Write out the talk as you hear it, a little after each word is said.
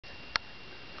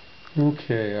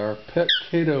Okay, our pet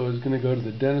Kato is going to go to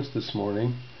the dentist this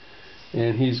morning,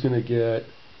 and he's going to get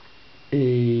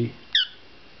a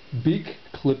beak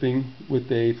clipping with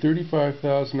a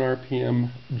 35,000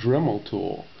 RPM Dremel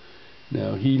tool.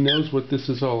 Now, he knows what this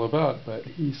is all about, but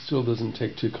he still doesn't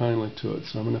take too kindly to it.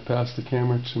 So I'm going to pass the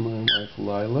camera to my wife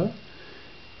Lila,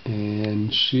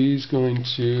 and she's going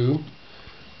to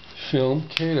film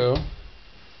Kato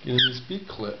getting his beak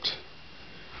clipped.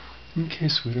 Okay,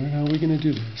 sweetheart, how are we going to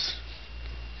do this?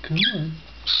 Come on.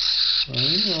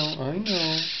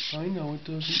 I know it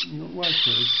doesn't, you don't like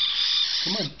this.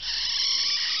 Come on.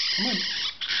 Come on.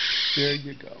 There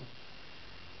you go.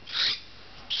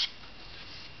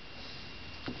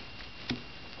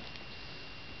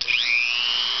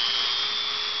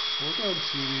 Hold on,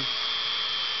 sweetie.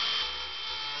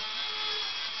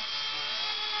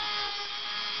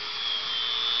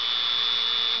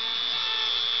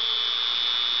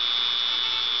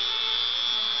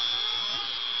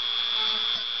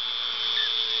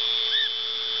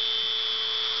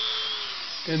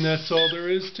 And that's all there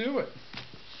is to it.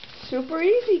 Super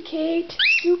easy, Kate.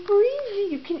 Super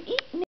easy. You can eat